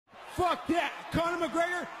fuck that. Conor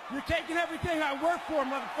McGregor, you're taking everything I work for,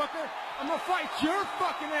 motherfucker. I'm gonna fight your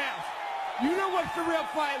fucking ass. You know what's the real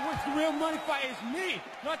fight, what's the real money fight is me,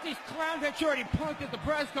 not these clowns that you already punked at the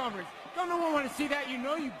press conference. Don't no one want to see that, you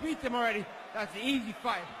know you beat them already. That's the easy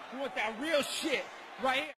fight. You want that real shit,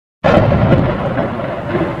 right here.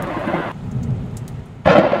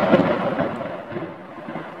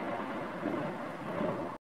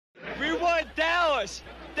 We want Dallas!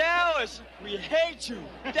 Dallas! We hate you!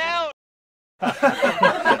 Dallas!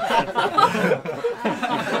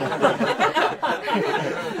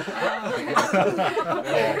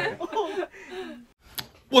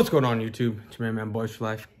 What's going on YouTube? It's your man Boys for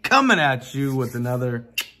Life coming at you with another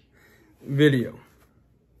video.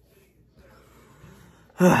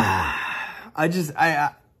 I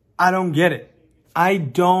don't get it. I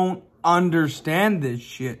don't understand this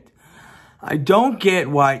shit. I don't get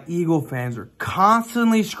why Eagle fans are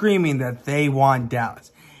constantly screaming that they want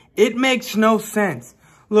Dallas. It makes no sense.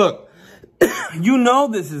 Look, you know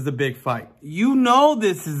this is a big fight. You know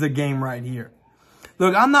this is a game right here.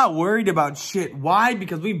 Look, I'm not worried about shit. Why?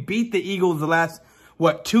 Because we beat the Eagles the last,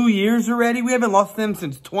 what, 2 years already? We haven't lost them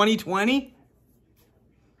since 2020?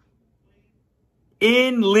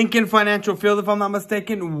 In Lincoln Financial Field, if I'm not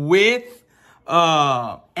mistaken, with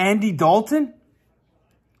Andy Dalton?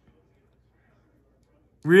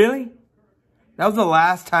 Really? That was the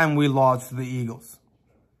last time we lost to the Eagles.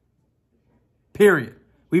 Period.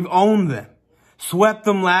 We've owned them. Swept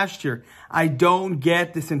them last year. I don't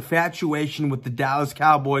get this infatuation with the Dallas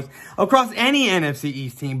Cowboys across any NFC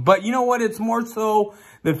East team. But you know what? It's more so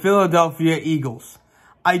the Philadelphia Eagles.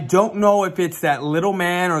 I don't know if it's that little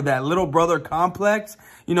man or that little brother complex,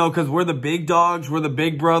 you know, because we're the big dogs, we're the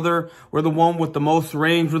big brother, we're the one with the most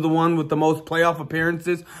range, we're the one with the most playoff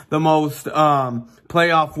appearances, the most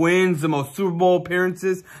playoff wins, the most Super Bowl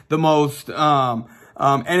appearances, the most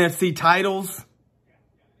NFC titles.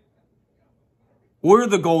 We're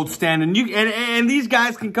the gold standard. And these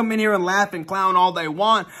guys can come in here and laugh and clown all they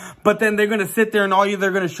want, but then they're going to sit there and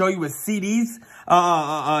they're going to show you a CDs,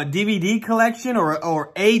 a DVD collection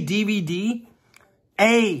or a DVD,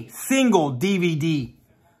 a single DVD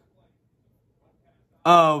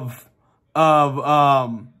of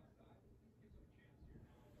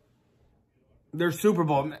their Super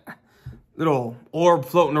Bowl. Little orb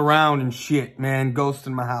floating around and shit, man. Ghost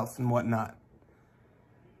in my house and whatnot.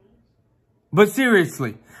 But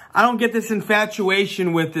seriously, I don't get this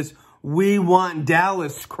infatuation with this we want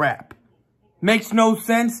Dallas crap. Makes no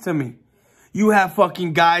sense to me. You have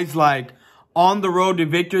fucking guys like On the Road to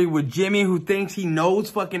Victory with Jimmy who thinks he knows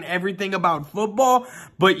fucking everything about football,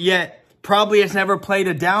 but yet probably has never played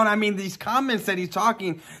a down. I mean, these comments that he's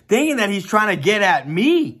talking, thinking that he's trying to get at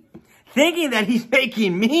me. Thinking that he's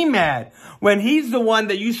making me mad. When he's the one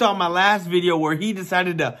that you saw in my last video where he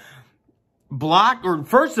decided to block, or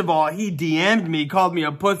first of all, he DM'd me, called me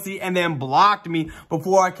a pussy, and then blocked me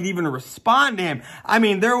before I could even respond to him. I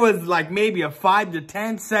mean, there was like maybe a 5 to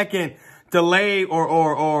 10 second delay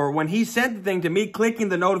or when he sent the thing to me, clicking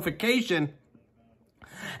the notification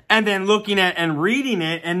and then looking at and reading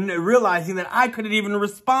it and realizing that I couldn't even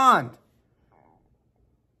respond.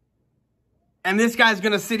 And this guy's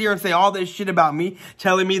going to sit here and say all this shit about me,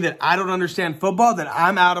 telling me that I don't understand football, that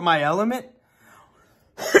I'm out of my element.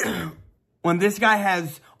 When this guy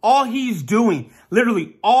has, all he's doing,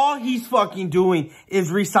 literally all he's fucking doing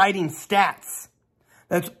is reciting stats.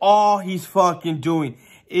 That's all he's fucking doing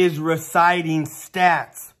is reciting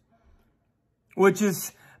stats. Which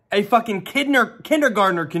is, a fucking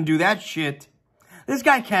kindergartner can do that shit. This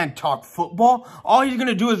guy can't talk football. All he's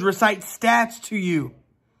gonna do is recite stats to you.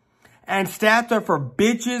 And stats are for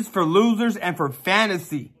bitches, for losers, and for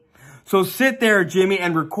fantasy. So sit there, Jimmy,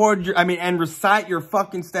 and and recite your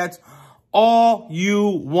fucking stats all you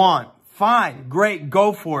want. Fine, great,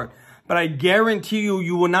 go for it. But I guarantee you,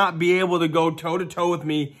 you will not be able to go toe-to-toe with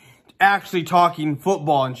me actually talking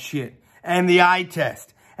football and shit. And the eye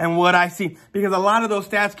test. And what I see. Because a lot of those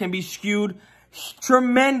stats can be skewed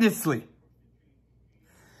tremendously.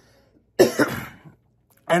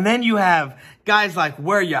 And then you have guys like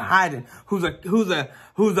Where You Hiding, who's an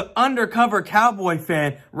undercover Cowboy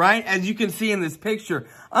fan, right? As you can see in this picture,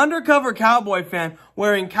 undercover Cowboy fan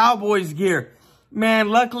wearing Cowboys gear. Man,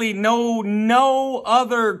 luckily no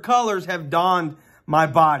other colors have donned my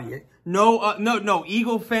body. No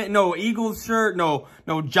Eagle fan, no Eagles shirt, no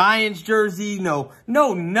Giants jersey, no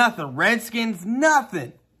nothing. Redskins,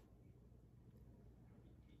 nothing.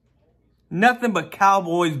 Nothing but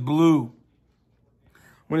Cowboys blue.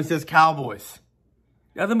 When it says Cowboys.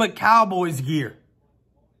 Nothing but Cowboys gear.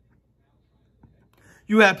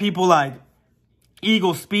 You have people like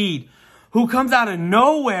Eagle Speed, who comes out of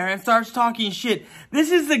nowhere and starts talking shit.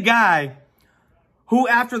 This is the guy who,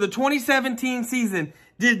 after the 2017 season,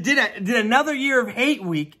 did another year of hate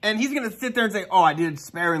week, and he's going to sit there and say, oh, I did it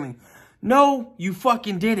sparingly. No, you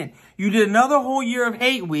fucking didn't. You did another whole year of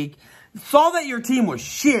hate week, saw that your team was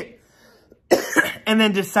shit, and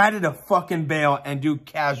then decided to fucking bail and do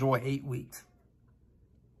casual hate weeks.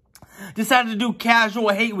 Decided to do casual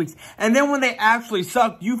hate weeks. And then when they actually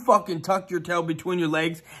sucked, you fucking tucked your tail between your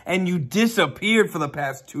legs and you disappeared for the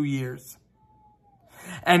past 2 years.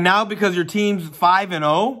 And now because your team's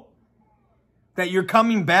 5-0, that you're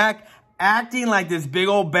coming back acting like this big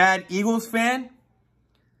old bad Eagles fan.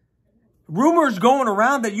 Rumors going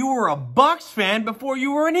around that you were a Bucks fan before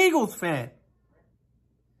you were an Eagles fan.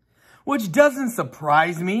 Which doesn't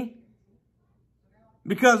surprise me.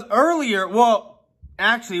 Because earlier, well,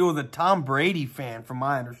 actually it was a Tom Brady fan from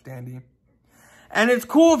my understanding. And it's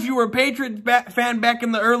cool if you were a Patriots fan back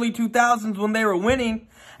in the early 2000s when they were winning.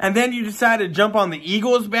 And then you decided to jump on the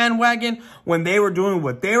Eagles bandwagon when they were doing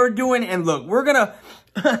what they were doing. And look, we're going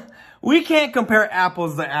to... we can't compare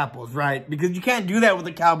apples to apples, right? Because you can't do that with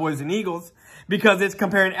the Cowboys and Eagles. Because it's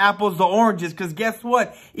comparing apples to oranges. Because guess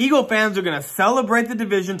what? Eagle fans are going to celebrate the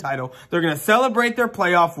division title. They're going to celebrate their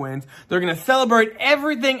playoff wins. They're going to celebrate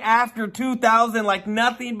everything after 2000 like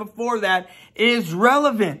nothing before that is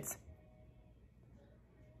relevant.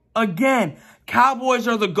 Again, Cowboys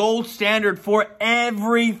are the gold standard for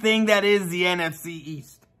everything that is the NFC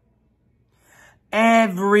East.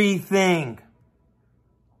 Everything.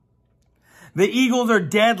 The Eagles are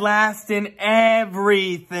dead last in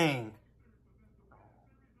everything.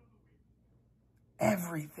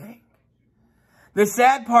 Everything. The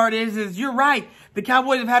sad part is you're right. The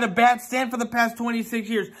Cowboys have had a bad stand for the past 26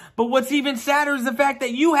 years. But what's even sadder is the fact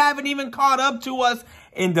that you haven't even caught up to us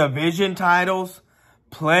in division titles,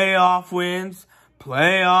 playoff wins,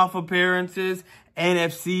 playoff appearances,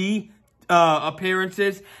 NFC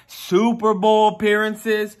appearances, Super Bowl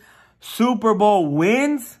appearances, Super Bowl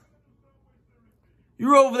wins.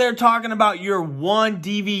 You're over there talking about your one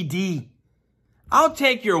DVD. I'll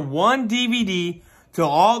take your one DVD to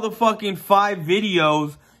all the fucking 5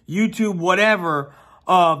 videos, YouTube, whatever,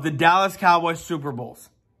 of the Dallas Cowboys Super Bowls.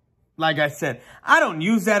 Like I said, I don't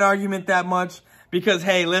use that argument that much because,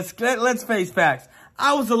 hey, let's face facts.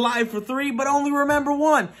 I was alive for 3, but only remember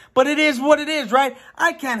 1. But it is what it is, right?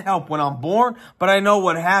 I can't help when I'm born, but I know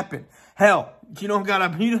what happened. Hell, if you don't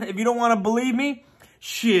want to believe me,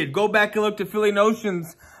 shit, go back and look to Philly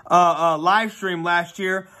Notion's live stream last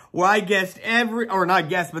year where I guessed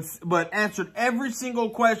but answered every single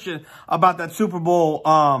question about that Super Bowl,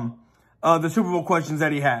 the Super Bowl questions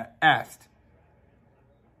that he had asked.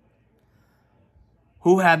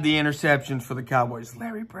 Who had the interceptions for the Cowboys?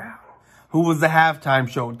 Larry Brown. Who was the halftime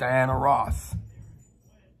show? Diana Ross.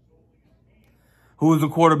 Who was the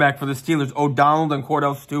quarterback for the Steelers? O'Donnell and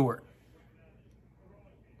Cordell Stewart.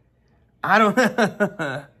 I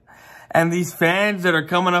don't... And these fans that are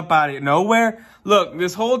coming up out of nowhere. Look,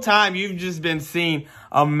 this whole time you've just been seeing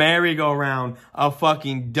a merry-go-round of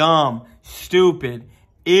fucking dumb, stupid,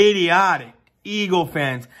 idiotic Eagle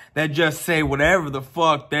fans that just say whatever the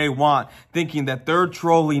fuck they want, thinking that they're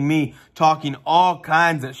trolling me, talking all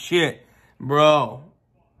kinds of shit. Bro,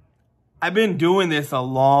 I've been doing this a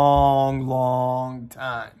long, long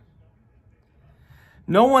time.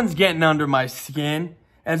 No one's getting under my skin.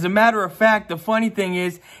 As a matter of fact, the funny thing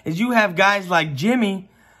is you have guys like Jimmy,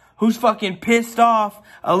 who's fucking pissed off,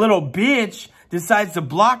 a little bitch, decides to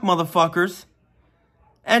block motherfuckers,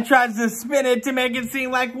 and tries to spin it to make it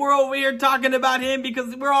seem like we're over here talking about him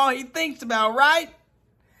because we're all he thinks about, right?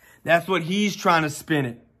 That's what he's trying to spin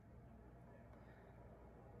it.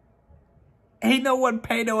 Ain't no one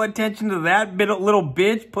pay no attention to that little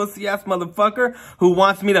bitch, pussy-ass motherfucker who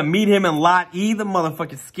wants me to meet him in Lot E, the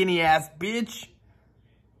motherfucking skinny-ass bitch.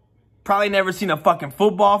 Probably never seen a fucking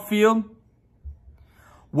football field.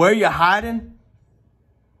 Where you hiding?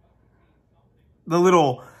 The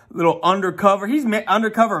little undercover. He's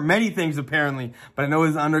undercover in many things apparently. But I know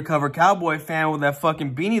he's an undercover Cowboy fan with that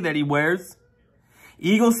fucking beanie that he wears.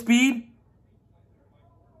 Eagle Speed.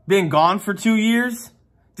 Been gone for 2 years.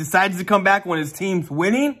 Decides to come back when his team's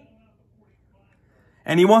winning.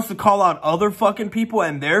 And he wants to call out other fucking people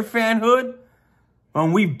and their fanhood.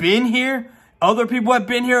 When we've been here. Other people have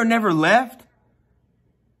been here and never left.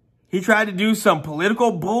 He tried to do some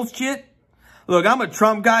political bullshit. Look, I'm a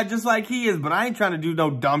Trump guy just like he is, but I ain't trying to do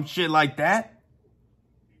no dumb shit like that.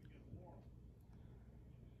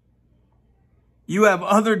 You have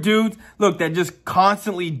other dudes, look, that just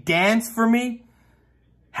constantly dance for me.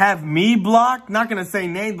 Have me blocked. Not going to say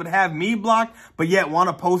names, but have me blocked, but yet want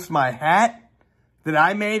to post my hat. that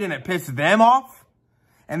I made and it pissed them off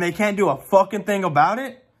and they can't do a fucking thing about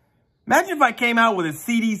it? Imagine if I came out with a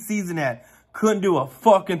CD season ad, couldn't do a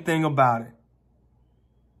fucking thing about it.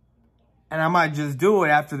 And I might just do it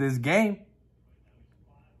after this game.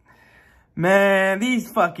 Man, these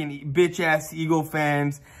fucking bitch-ass Eagle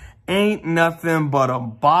fans ain't nothing but a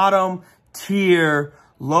bottom tier,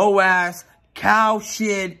 low-ass, cow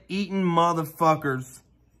shit eating motherfuckers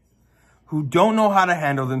who don't know how to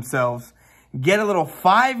handle themselves. Get a little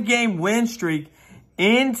 5-game win streak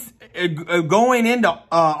going into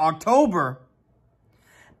October,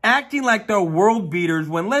 acting like they're world beaters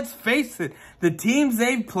when, let's face it, the teams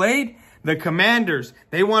they've played, the Commanders,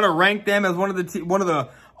 they want to rank them as one of the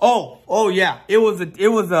oh yeah, it was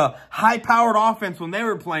a high-powered offense when they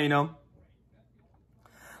were playing them.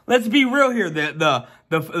 Let's be real here. The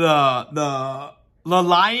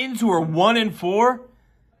Lions, who are 1-4,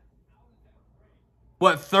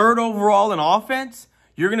 what, 3rd overall in offense?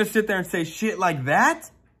 You're gonna sit there and say shit like that?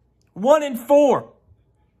 1-4.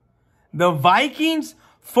 The Vikings,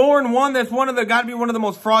 4-1. That's gotta be one of the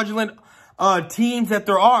most fraudulent teams that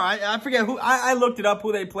there are. I forget who. I looked it up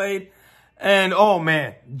who they played. And, oh,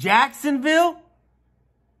 man, Jacksonville,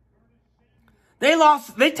 they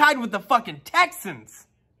lost. They tied with the fucking Texans.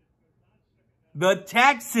 The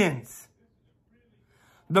Texans.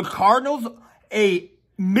 The Cardinals, a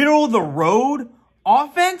middle-of-the-road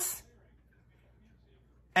offense.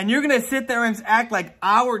 And you're going to sit there and act like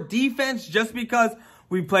our defense just because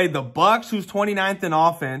we played the Bucks, who's 29th in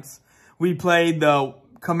offense. We played the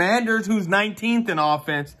Commanders, who's 19th in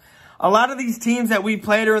offense. A lot of these teams that we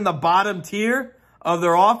played are in the bottom tier of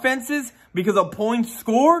their offenses because of points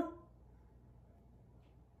scored.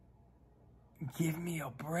 Give me a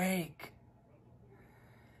break.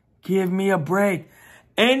 Give me a break.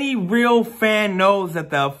 Any real fan knows that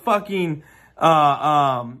the fucking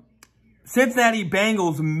Cincinnati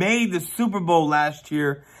Bengals made the Super Bowl last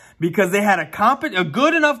year because they had a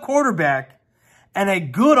good enough quarterback and a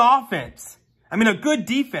good offense. I mean, a good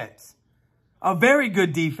defense. A very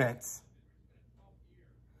good defense.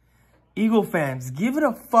 Eagle fans, give it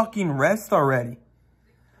a fucking rest already.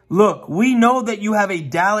 Look, we know that you have a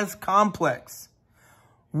Dallas complex.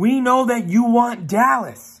 We know that you want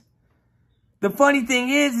Dallas. The funny thing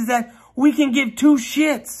is that we can give two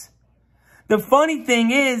shits. The funny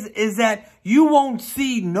thing is that you won't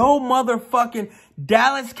see no motherfucking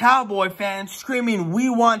Dallas Cowboy fans screaming, "We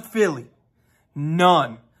want Philly."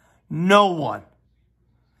 None. No one.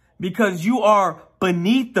 Because you are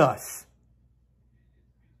beneath us.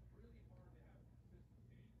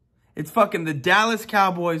 It's fucking the Dallas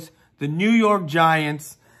Cowboys, the New York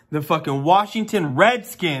Giants, the fucking Washington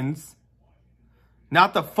Redskins,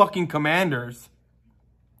 not the fucking Commanders.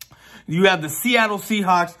 You have the Seattle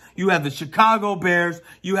Seahawks, you have the Chicago Bears,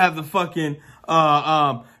 you have the fucking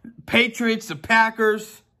Patriots, the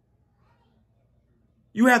Packers.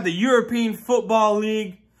 You have the European Football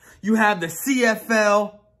League, you have the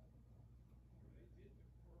CFL.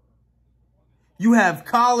 You have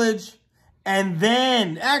college, and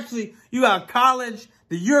then, actually, you have college,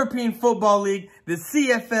 the European Football League, the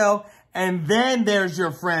CFL, and then there's your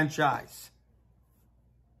franchise.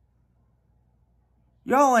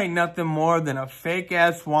 Y'all ain't nothing more than a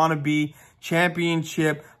fake-ass wannabe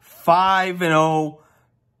championship 5-0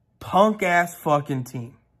 punk-ass fucking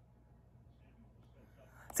team.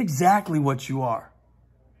 That's exactly what you are.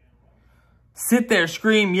 Sit there,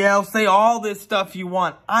 scream, yell, say all this stuff you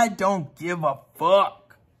want. I don't give a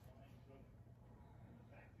fuck.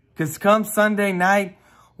 Because come Sunday night,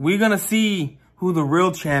 we're going to see who the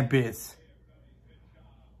real champ is.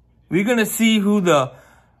 We're going to see who the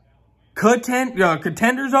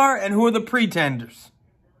contenders are and who are the pretenders.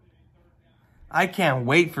 I can't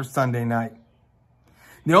wait for Sunday night.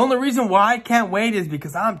 The only reason why I can't wait is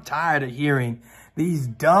because I'm tired of hearing these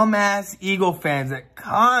dumbass Eagle fans that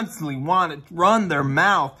constantly want to run their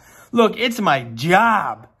mouth. Look, it's my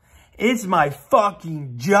job. It's my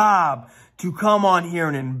fucking job to come on here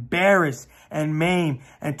and embarrass and maim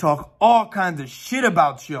and talk all kinds of shit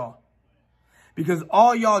about y'all. Because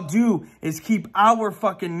all y'all do is keep our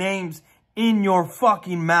fucking names in your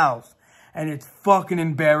fucking mouths. And it's fucking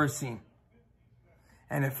embarrassing.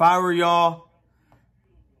 And if I were y'all,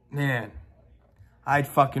 man, I'd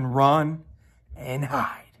fucking run and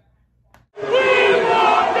hide.